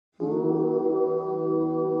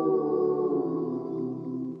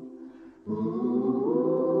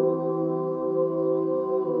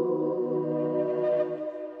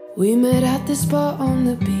We met at the spot on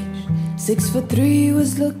the beach. 6'3"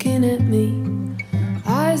 was looking at me,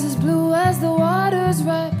 eyes as blue as the waters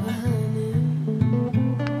right behind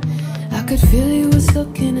him. I could feel he was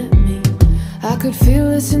looking at me, I could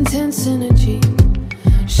feel this intense energy.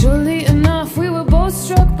 Surely enough, we were both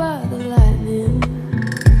struck by the lightning.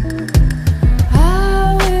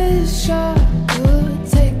 I wish I could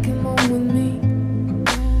take him home with me.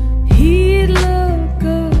 He'd look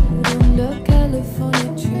good under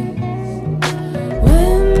California trees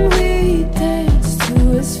when we danced to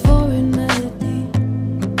his foreign melody.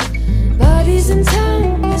 Bodies in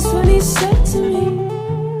town, that's when he said to me,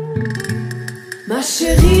 ma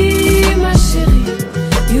chérie,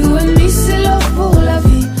 you and me c'est love pour la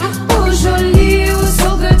vie. Oh jolie, it was so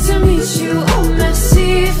good to meet you. Oh merci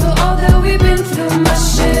for all that we've been through. Ma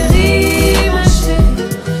chérie,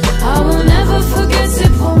 I will never forget,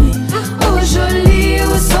 c'est promis. Oh jolie, it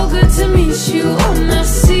was so good to meet you. Oh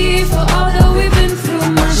merci for all that we've been through.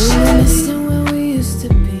 Ma chérie, missing where we used to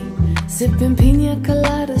be, sipping pina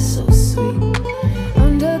colada so sweet,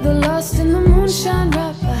 under the lost in the moonshine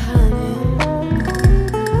right behind him.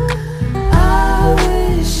 I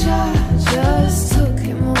wish I just took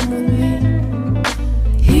him home with me.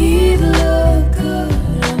 He'd look good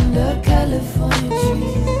under California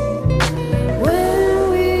trees when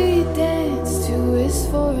we danced to his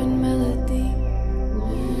foreign melody.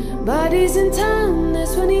 Bodies in town,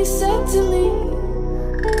 that's when he said to me,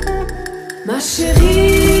 ma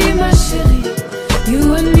chérie,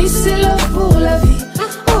 you and me c'est love pour la vie.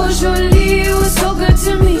 Oh jolie, it was so good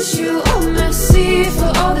to meet you. Oh merci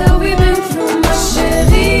for all that we've been through. Ma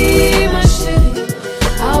chérie,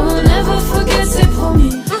 I will never forget, c'est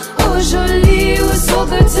promis. Oh jolie, it was so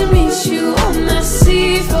good to meet you. Oh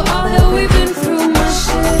merci for all that we've been through. Ma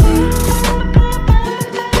chérie.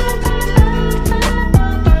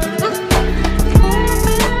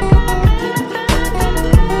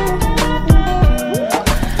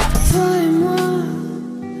 Toi et moi,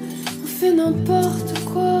 on fait n'importe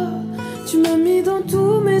quoi. Tu m'as mis dans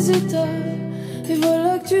tous mes états, et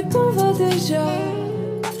voilà que tu t'en vas déjà.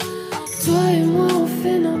 Toi et moi on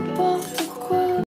fait n'importe